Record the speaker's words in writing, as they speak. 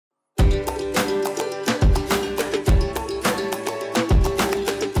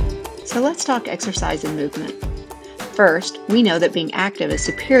So let's talk exercise and movement. First, we know that being active is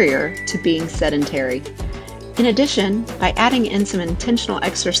superior to being sedentary. In addition, by adding in some intentional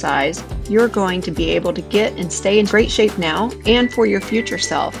exercise, you're going to be able to get and stay in great shape now and for your future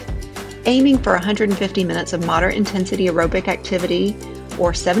self. Aiming for 150 minutes of moderate intensity aerobic activity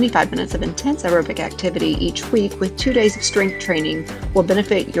or 75 minutes of intense aerobic activity each week with 2 days of strength training will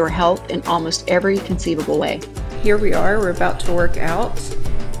benefit your health in almost every conceivable way. Here we are, we're about to work out.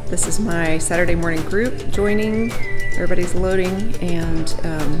 This is my Saturday morning group joining. Everybody's loading, and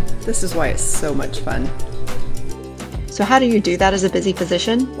this is why it's so much fun. So how do you do that as a busy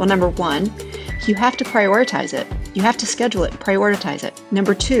physician? Well, number one, you have to prioritize it. You have to schedule it, prioritize it.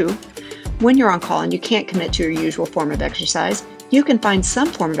 Number two, when you're on call and you can't commit to your usual form of exercise, you can find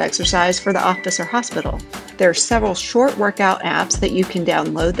some form of exercise for the office or hospital. There are several short workout apps that you can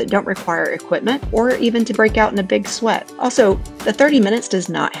download that don't require equipment or even to break out in a big sweat. Also, the 30 minutes does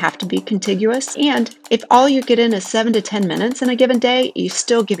not have to be contiguous, and if all you get in is 7 to 10 minutes in a given day, you've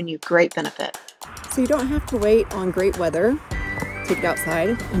still given you great benefit. So you don't have to wait on great weather to get outside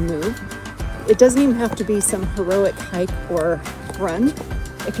and move. It doesn't even have to be some heroic hike or run.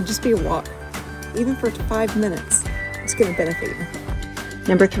 It can just be a walk, even for 5 minutes. It's going to benefit you.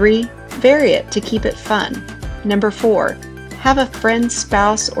 Number three, vary it to keep it fun. Number four, have a friend,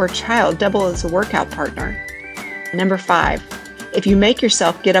 spouse, or child double as a workout partner. Number five, if you make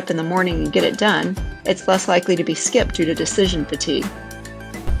yourself get up in the morning and get it done, it's less likely to be skipped due to decision fatigue.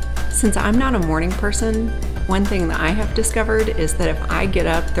 Since I'm not a morning person, one thing that I have discovered is that if I get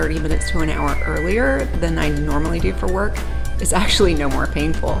up 30 minutes to an hour earlier than I normally do for work, it's actually no more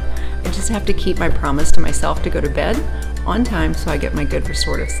painful. I just have to keep my promise to myself to go to bed on time so I get my good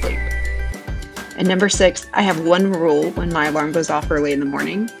restorative sleep. And number six, I have one rule when my alarm goes off early in the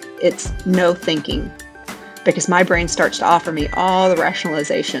morning. It's no thinking, because my brain starts to offer me all the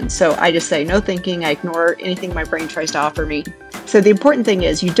rationalization. So I just say no thinking. I ignore anything my brain tries to offer me. So the important thing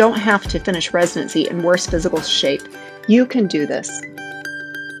is you don't have to finish residency in worse physical shape. You can do this.